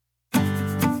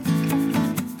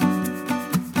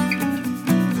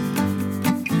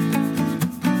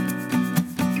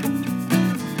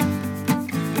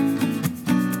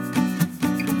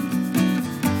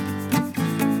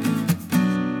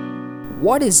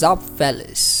What is up,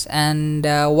 fellas? And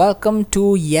welcome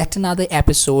to yet another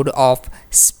episode of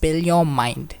Spill Your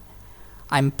Mind.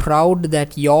 I'm proud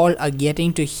that y'all are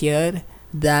getting to hear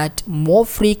that more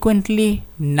frequently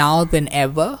now than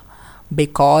ever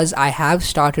because I have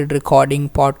started recording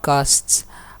podcasts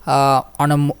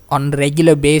on a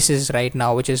regular basis right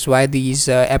now, which is why these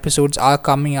episodes are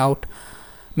coming out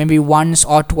maybe once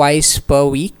or twice per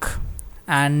week.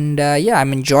 And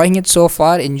I'm enjoying it so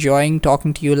far, enjoying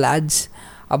talking to you lads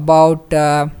about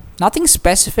nothing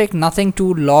specific, nothing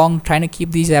too long, trying to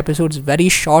keep these episodes very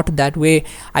short. That way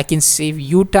I can save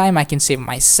you time, I can save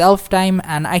myself time,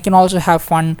 and I can also have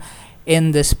fun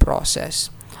in this process.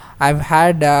 I've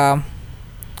had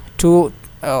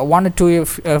one or two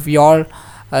of y'all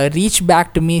reach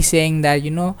back to me saying that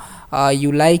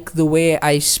you like the way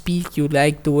I speak, you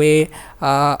like the way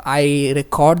I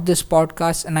record this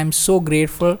podcast, and I'm so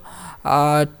grateful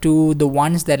to the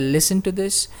ones that listen to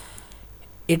this.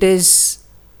 It is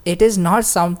not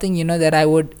something that I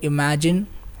would imagine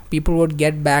people would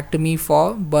get back to me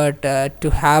for, but to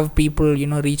have people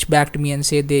reach back to me and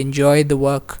say they enjoy the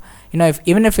work,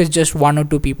 even if it's just one or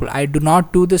two people. I do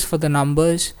not do this for the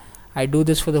numbers, I do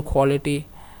this for the quality.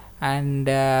 And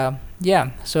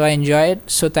so I enjoy it.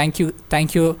 So thank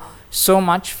you so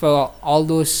much for all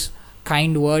those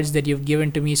kind words that you've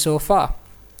given to me so far.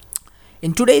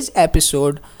 In today's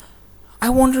episode, I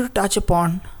wanted to touch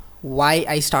upon why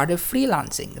I started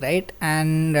freelancing, right?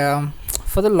 And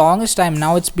for the longest time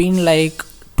now, it's been like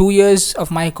 2 years of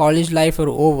my college life are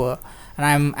over, and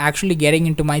I'm actually getting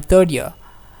into my third year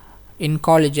in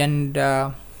college. And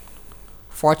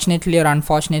fortunately or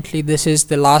unfortunately, this is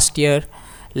the last year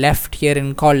left here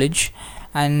in college,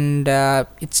 and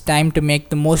it's time to make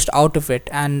the most out of it.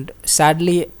 And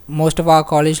sadly, most of our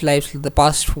college lives the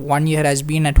past 1 year has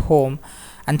been at home,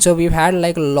 and so we've had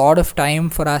like a lot of time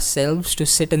for ourselves to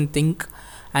sit and think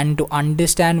and to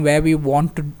understand what we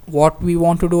want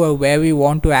to do, or where we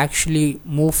want to actually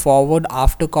move forward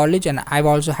after college. And I've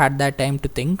also had that time to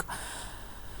think,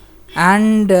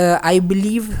 and I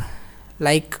believe,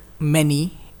 like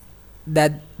many,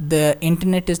 that the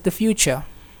internet is the future,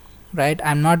 right?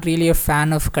 I'm not really a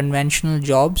fan of conventional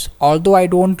jobs, although I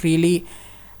don't really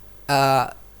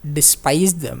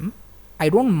despise them. I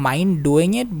don't mind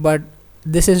doing it, but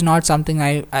this is not something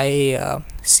I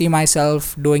see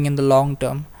myself doing in the long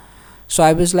term. So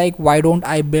I was like, why don't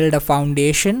I build a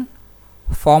foundation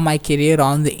for my career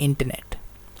on the internet?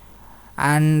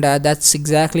 And that's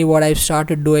exactly what I've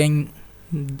started doing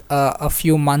a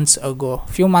few months ago.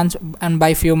 And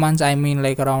by few months I mean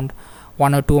like around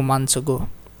 1 or 2 months ago.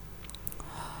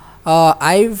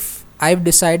 I've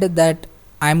decided that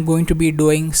I'm going to be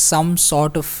doing some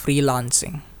sort of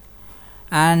freelancing,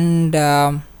 and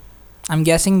I'm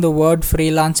guessing the word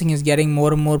freelancing is getting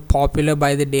more and more popular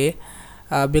by the day,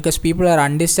 because people are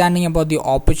understanding about the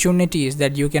opportunities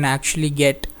that you can actually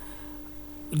get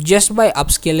just by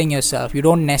upskilling yourself. You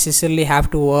don't necessarily have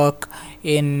to work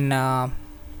in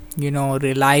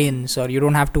Reliance, or you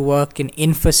don't have to work in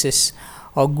Infosys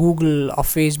or Google or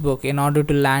Facebook in order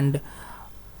to land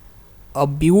a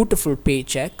beautiful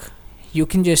paycheck. You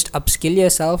can just upskill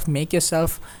yourself, make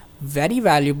yourself very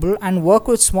valuable, and work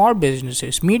with small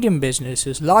businesses, medium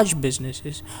businesses, large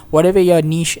businesses, whatever your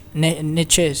niche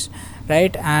is,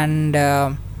 right? And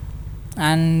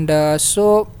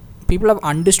so people have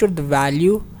understood the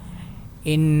value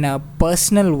in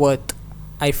personal worth,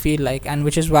 I feel like, and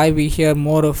which is why we hear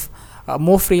more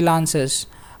freelancers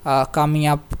coming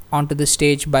up onto the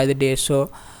stage by the day. So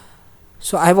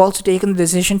I've also taken the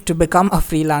decision to become a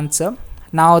freelancer.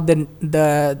 Now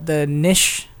the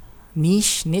niche,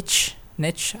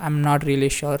 I'm not really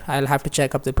sure. I'll have to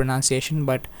check up the pronunciation,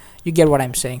 but you get what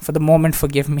I'm saying. For the moment,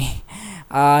 forgive me.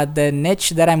 The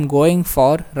niche that I'm going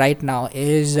for right now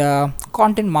is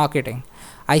content marketing.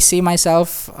 I see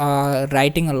myself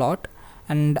writing a lot,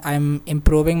 and I'm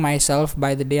improving myself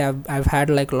by the day. I've had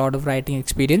like a lot of writing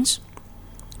experience.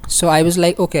 So I was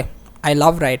like, okay, I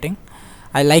love writing,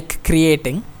 I like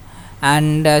creating,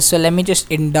 and so let me just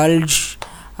indulge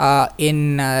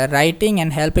in writing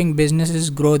and helping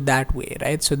businesses grow that way,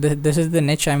 right? So this is the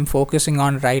niche I'm focusing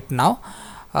on right now.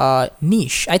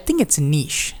 Niche, I think it's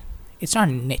niche, it's not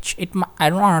niche.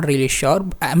 I'm not really sure.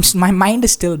 My mind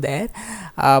is still there,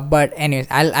 but anyways,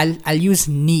 I'll use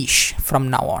niche from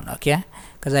now on, okay?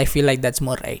 Because I feel like that's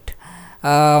more right.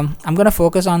 I'm gonna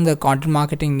focus on the content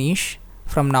marketing niche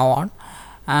from now on.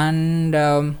 And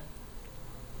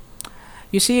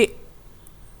you see,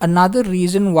 another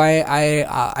reason why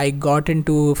I got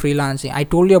into freelancing, I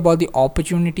told you about the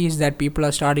opportunities that people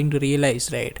are starting to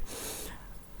realize, right?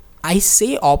 I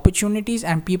say opportunities,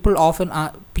 and people often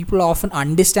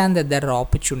understand that there are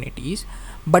opportunities,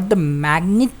 but the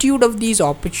magnitude of these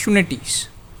opportunities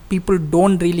people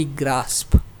don't really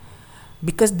grasp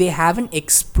because they haven't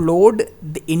explored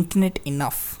the internet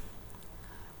enough.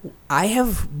 I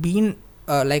have been,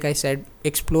 like I said,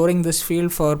 exploring this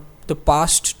field for the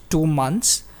past 2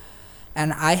 months,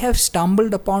 and I have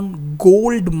stumbled upon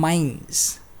gold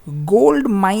mines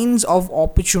of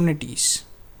opportunities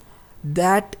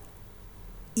that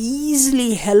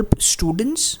easily help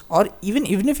students, or even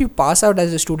if you pass out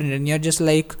as a student and you're just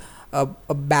like a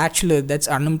bachelor that's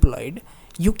unemployed,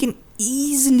 you can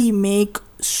easily make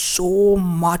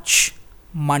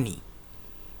money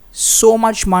so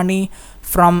much money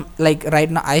from, like, right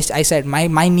now I said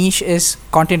my niche is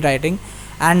content writing,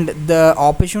 and the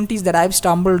opportunities that I've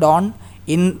stumbled on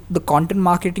in the content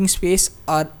marketing space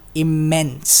are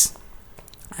immense.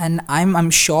 And I'm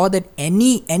sure that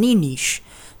any niche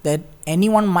that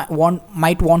anyone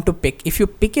might want to pick, if you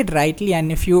pick it rightly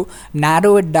and if you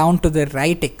narrow it down to the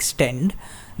right extent,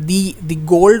 the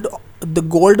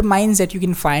gold mines that you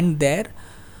can find there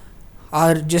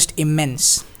are just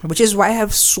immense, which is why I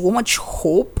have so much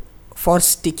hope for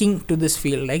sticking to this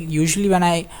field. Like, usually when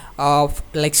I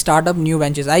like start up new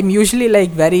ventures, I'm usually like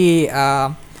very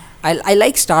I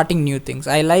like starting new things.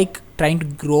 I like trying to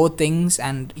grow things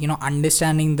and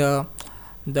understanding the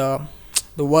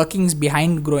workings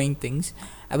behind growing things,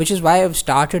 which is why I've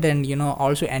started and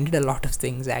also ended a lot of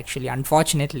things, actually,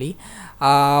 unfortunately.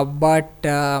 But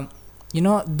the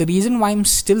reason why I'm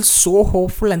still so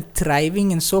hopeful and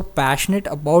thriving and so passionate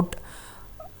about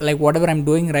like whatever I'm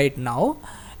doing right now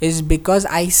is because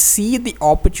I see the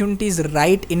opportunities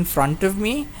right in front of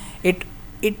me. It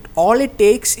all it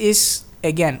takes is,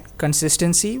 again,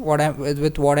 consistency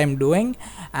with what I'm doing,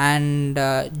 and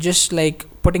just like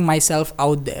putting myself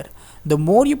out there. The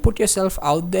more you put yourself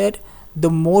out there, the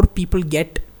more people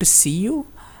get to see you,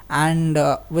 and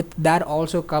with that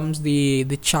also comes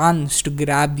the chance to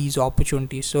grab these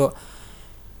opportunities. So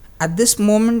at this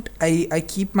moment, I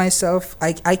keep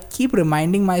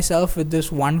reminding myself with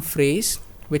this one phrase,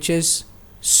 which is,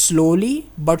 slowly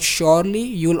but surely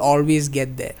you'll always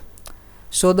get there.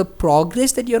 So the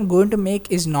progress that you're going to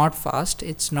make is not fast,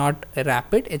 it's not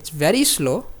rapid, it's very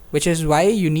slow, which is why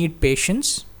you need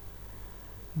patience,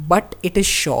 but it is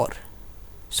sure.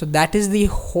 So that is the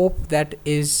hope that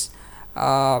is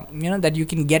that you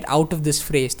can get out of this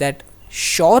phrase, that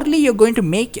surely you're going to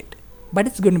make it, but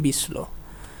it's going to be slow.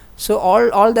 So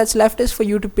all that's left is for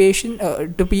you to be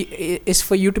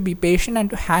patient and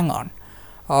to hang on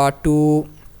to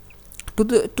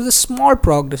the small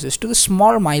progresses, to the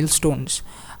small milestones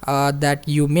that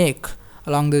you make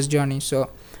along this journey. So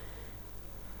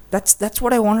that's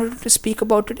what I wanted to speak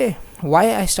about today,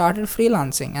 why I started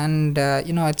freelancing. And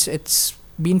it's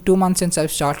been 2 months since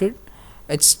I've started.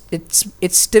 It's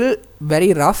still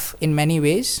very rough in many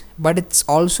ways, but it's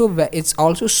also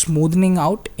smoothening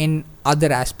out in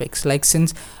other aspects. Like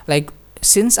since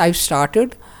I've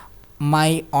started,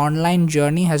 my online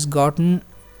journey has gotten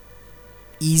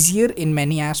easier in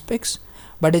many aspects,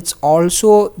 but it's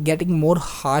also getting more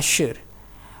harsher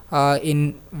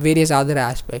in various other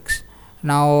aspects.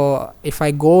 Now, if I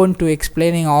go into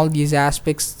explaining all these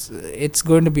aspects, it's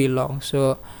going to be long.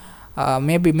 So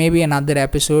maybe another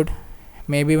episode,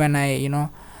 maybe when I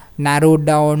narrow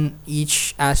down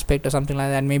each aspect or something like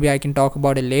that, maybe I can talk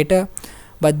about it later.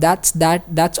 But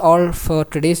that's all for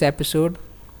today's episode.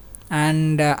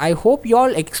 And I hope you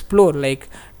all explore, like,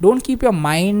 don't keep your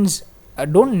minds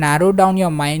don't narrow down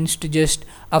your minds to just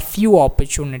a few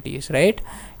opportunities, right?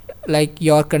 Like,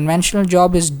 your conventional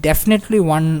job is definitely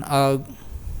one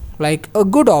like a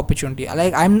good opportunity.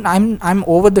 Like, I'm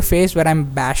over the phase where I'm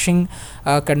bashing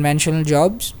conventional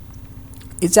jobs.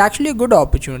 It's actually a good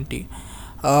opportunity.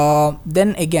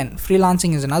 Then again,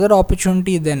 freelancing is another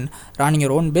opportunity, then running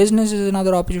your own business is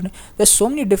another opportunity. There's so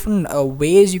many different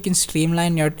ways you can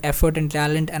streamline your effort and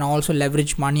talent and also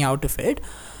leverage money out of it.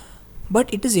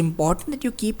 But it is important that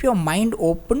you keep your mind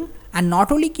open, and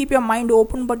not only keep your mind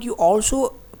open, but you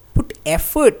also put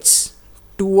efforts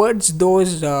towards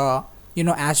those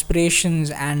aspirations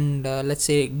and let's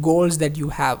say goals that you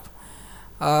have.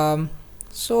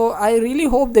 So I really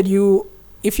hope that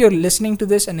if you're listening to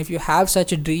this, and if you have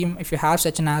such a dream, if you have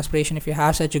such an aspiration, if you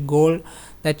have such a goal,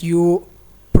 that you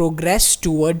progress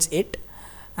towards it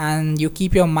and you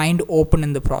keep your mind open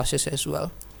in the process as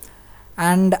well.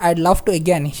 And I'd love to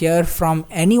again hear from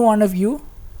any one of you.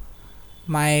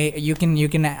 You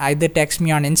can either text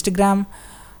me on Instagram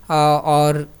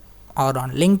or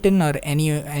on LinkedIn or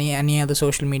any other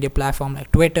social media platform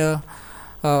like Twitter.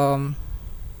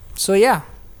 So yeah,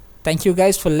 thank you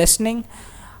guys for listening.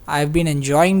 I've been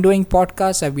enjoying doing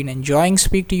podcasts. I've been enjoying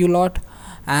speak to you a lot,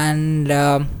 and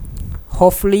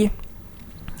hopefully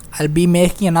I'll be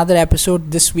making another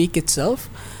episode this week itself,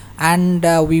 and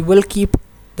we will keep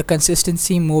the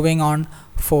consistency moving on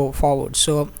forward.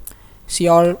 So see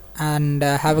y'all, and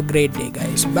have a great day,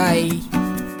 guys. Bye.